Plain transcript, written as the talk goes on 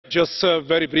Just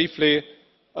very briefly,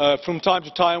 from time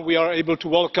to time we are able to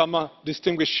welcome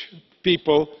distinguished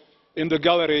people in the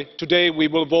gallery. Today we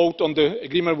will vote on the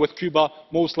agreement with Cuba,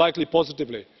 most likely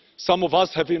positively. Some of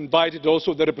us have invited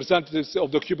also the representatives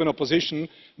of the Cuban opposition.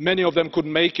 Many of them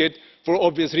couldn't make it for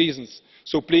obvious reasons.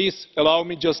 So please allow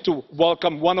me just to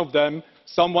welcome one of them,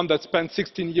 someone that spent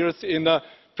 16 years in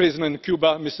prison in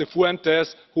Cuba, Mr.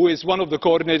 Fuentes, who is one of the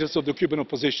coordinators of the Cuban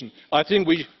opposition. I think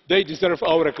they deserve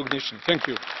our recognition. Thank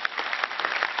you.